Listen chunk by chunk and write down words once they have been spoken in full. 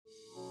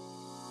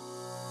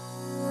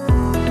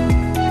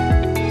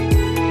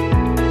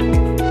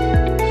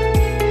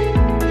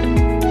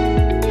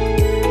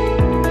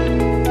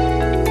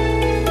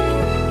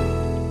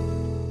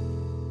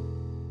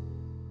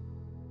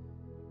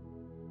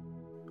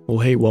Well,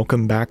 hey,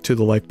 welcome back to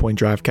the LifePoint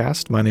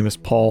Drivecast. My name is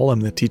Paul.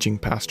 I'm the teaching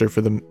pastor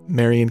for the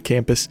Marion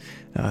campus.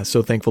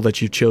 So thankful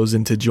that you've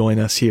chosen to join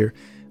us here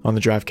on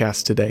the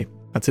Drivecast today.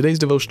 Today's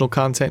devotional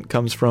content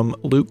comes from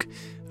Luke,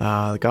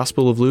 the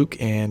Gospel of Luke,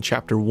 and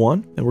chapter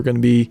 1. And we're going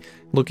to be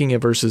looking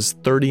at verses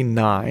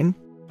 39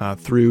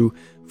 through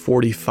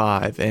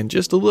 45. And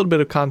just a little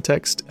bit of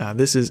context,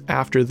 this is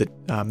after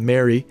that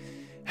Mary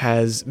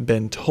has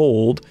been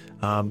told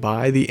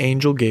by the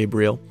angel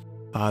Gabriel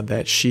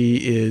that she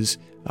is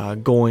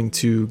going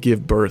to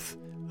give birth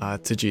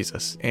to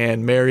Jesus.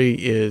 And Mary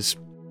is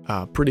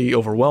pretty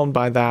overwhelmed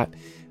by that.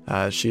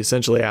 She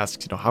essentially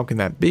asks, how can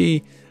that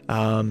be?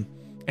 And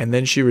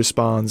then she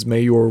responds, may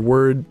your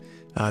word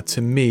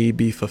to me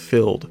be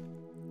fulfilled,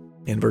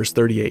 in verse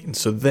 38. And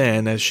so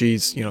then as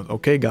she's,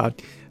 okay, God,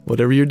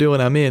 whatever you're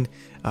doing, I'm in.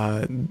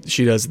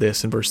 She does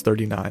this in verse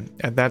 39.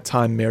 At that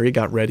time, Mary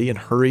got ready and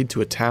hurried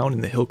to a town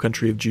in the hill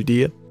country of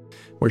Judea,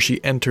 where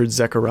she entered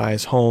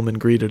Zechariah's home and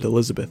greeted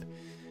Elizabeth.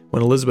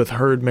 When Elizabeth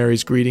heard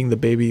Mary's greeting, the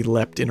baby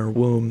leapt in her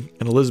womb,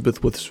 and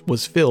Elizabeth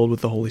was filled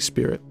with the Holy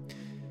Spirit.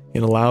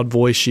 In a loud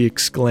voice she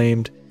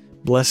exclaimed,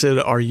 "Blessed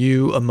are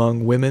you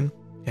among women,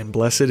 and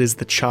blessed is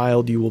the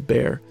child you will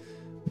bear.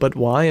 But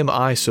why am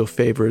I so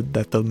favored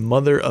that the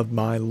mother of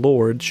my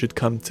Lord should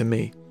come to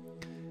me?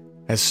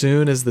 As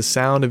soon as the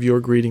sound of your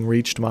greeting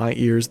reached my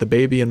ears, the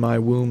baby in my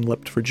womb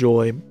leapt for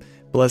joy.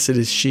 Blessed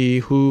is she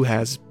who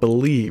has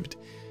believed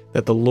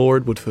that the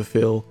Lord would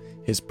fulfill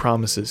his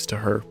promises to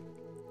her."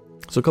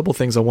 So a couple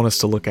things I want us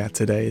to look at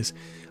today is,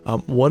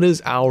 what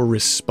is our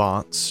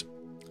response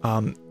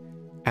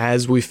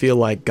as we feel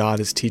like God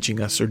is teaching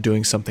us or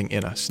doing something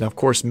in us? Now, of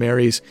course,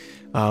 Mary's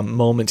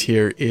moment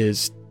here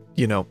is,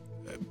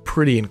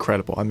 pretty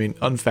incredible. I mean,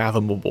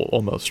 unfathomable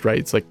almost, right?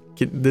 It's like,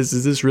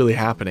 is this really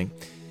happening?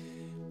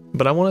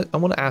 But I want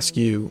to ask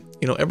you,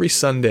 every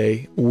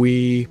Sunday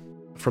we,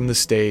 from the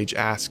stage,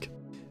 ask,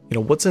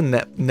 what's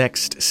a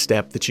next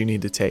step that you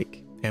need to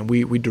take? And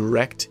we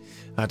direct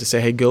to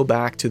say, hey, go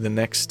back to the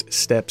Next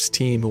Steps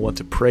team who want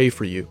to pray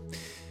for you.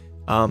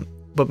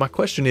 But my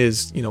question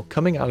is,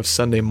 coming out of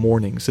Sunday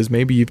mornings, as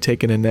maybe you've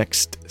taken a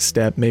next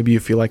step, maybe you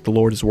feel like the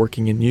Lord is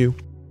working in you.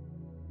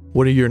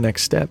 What are your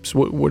next steps?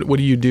 What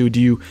do you do?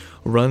 Do you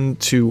run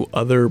to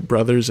other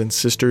brothers and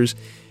sisters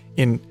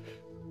in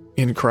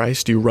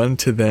Christ? Do you run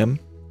to them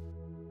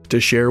to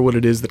share what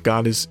it is that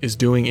God is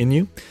doing in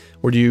you?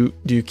 Or do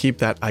you keep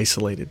that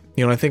isolated?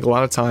 I think a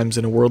lot of times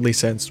in a worldly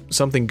sense,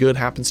 something good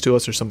happens to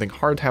us or something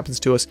hard happens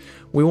to us.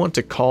 We want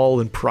to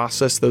call and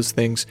process those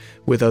things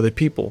with other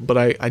people.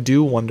 But I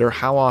do wonder,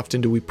 how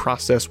often do we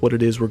process what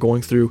it is we're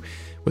going through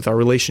with our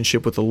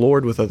relationship with the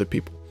Lord with other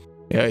people?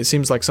 It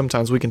seems like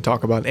sometimes we can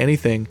talk about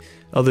anything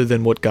other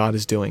than what God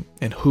is doing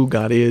and who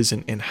God is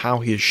and how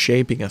he is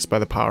shaping us by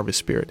the power of his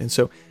Spirit. And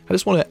so I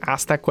just want to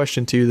ask that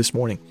question to you this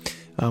morning,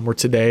 or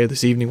today or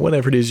this evening,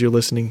 whatever it is you're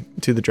listening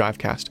to the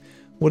Drivecast.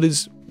 What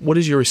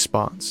is your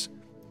response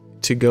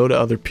to go to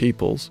other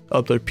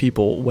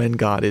people when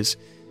God is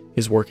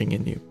working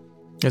in you?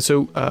 And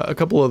so a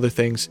couple other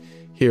things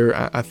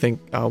here I think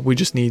we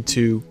just need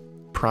to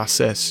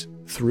process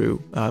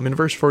through. In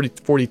verse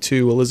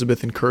 42,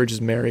 Elizabeth encourages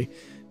Mary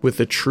with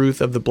the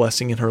truth of the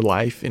blessing in her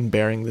life in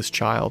bearing this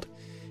child.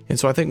 And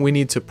so I think we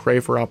need to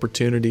pray for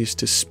opportunities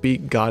to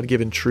speak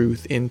God-given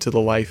truth into the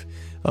life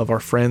of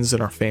our friends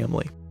and our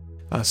family.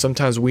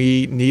 Sometimes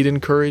we need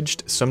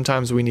encouraged.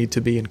 Sometimes we need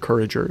to be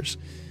encouragers.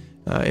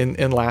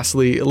 And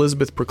lastly,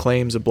 Elizabeth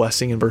proclaims a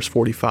blessing in verse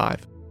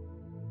 45.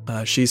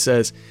 She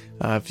says,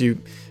 if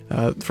you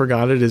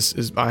forgot it,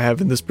 as I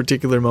have in this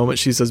particular moment,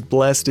 she says,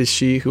 "Blessed is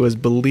she who has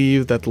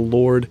believed that the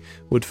Lord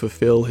would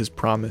fulfill his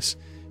promise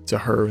to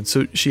her." And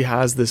so she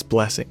has this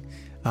blessing.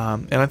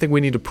 And I think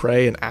we need to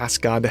pray and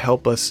ask God to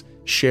help us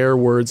share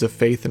words of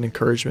faith and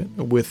encouragement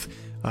with,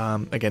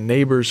 again,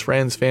 neighbors,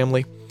 friends,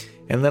 family.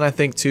 And then I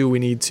think, too, we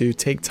need to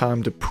take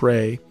time to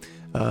pray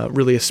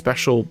really a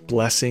special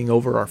blessing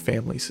over our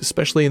families,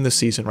 especially in this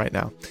season right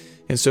now.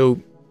 And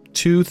so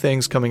 2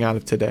 things coming out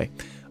of today.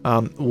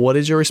 What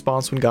is your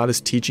response when God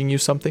is teaching you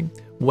something?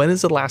 When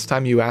is the last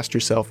time you asked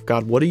yourself,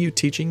 God, what are you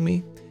teaching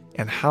me?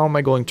 And how am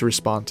I going to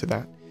respond to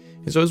that?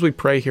 And so as we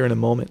pray here in a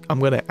moment,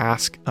 I'm going to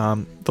ask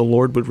the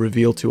Lord would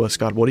reveal to us,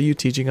 God, what are you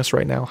teaching us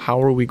right now?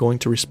 How are we going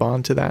to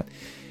respond to that?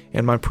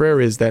 And my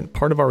prayer is that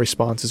part of our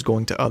response is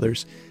going to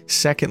others.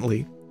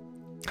 Secondly,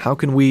 how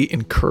can we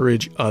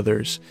encourage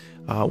others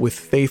with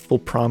faithful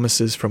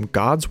promises from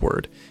God's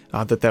word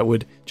that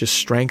would just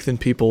strengthen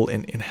people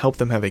and help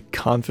them have a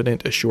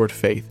confident, assured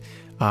faith?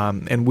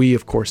 And we,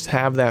 of course,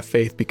 have that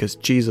faith because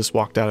Jesus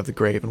walked out of the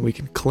grave, and we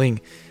can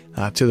cling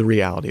to the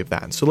reality of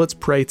that. And so let's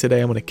pray today.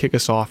 I'm going to kick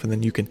us off, and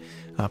then you can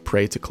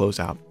pray to close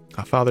out.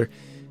 Father,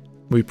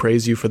 we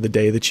praise you for the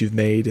day that you've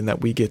made and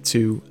that we get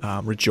to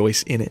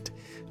rejoice in it.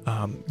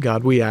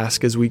 God, we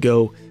ask as we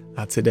go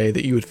today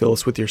that you would fill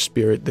us with your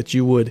Spirit, that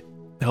you would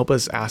help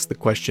us ask the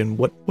question,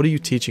 what are you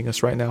teaching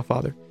us right now,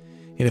 Father?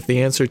 And if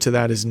the answer to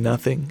that is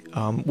nothing,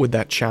 would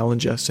that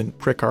challenge us and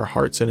prick our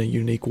hearts in a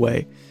unique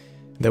way?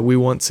 That we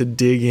want to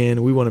dig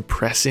in, we want to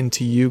press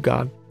into you,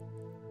 God.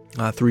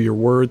 through your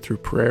word, through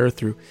prayer,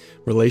 through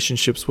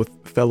relationships with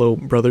fellow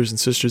brothers and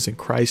sisters in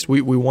Christ.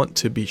 We want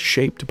to be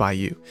shaped by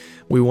you.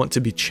 We want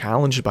to be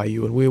challenged by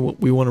you, and we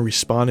want to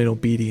respond in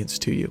obedience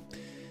to you.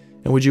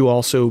 And would you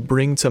also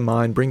bring to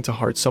mind, bring to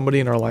heart somebody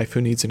in our life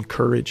who needs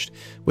encouraged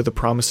with the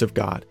promise of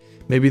God?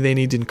 Maybe they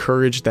need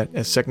encouraged that,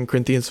 as 2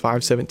 Corinthians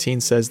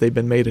 5:17 says, they've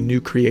been made a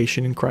new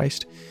creation in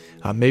Christ.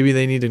 Maybe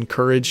they need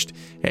encouraged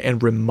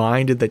and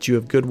reminded that you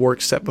have good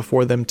work set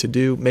before them to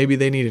do. Maybe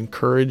they need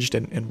encouraged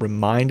and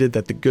reminded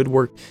that the good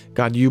work,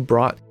 God, you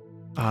brought,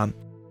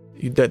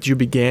 that you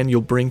began,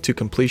 you'll bring to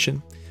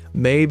completion.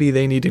 Maybe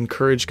they need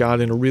encouraged,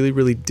 God, in a really,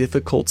 really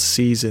difficult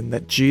season,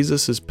 that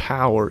Jesus'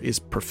 power is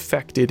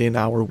perfected in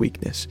our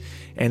weakness.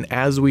 And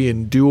as we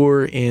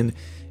endure in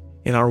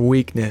our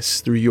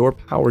weakness, through your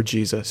power,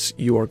 Jesus,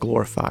 you are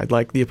glorified,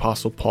 like the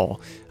Apostle Paul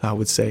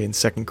would say in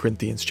 2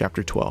 Corinthians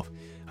chapter 12.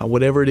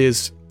 Whatever it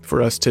is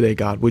for us today,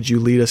 God, would you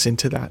lead us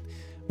into that?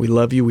 We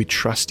love you. We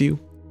trust you.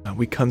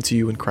 We come to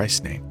you in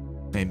Christ's name.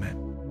 Amen.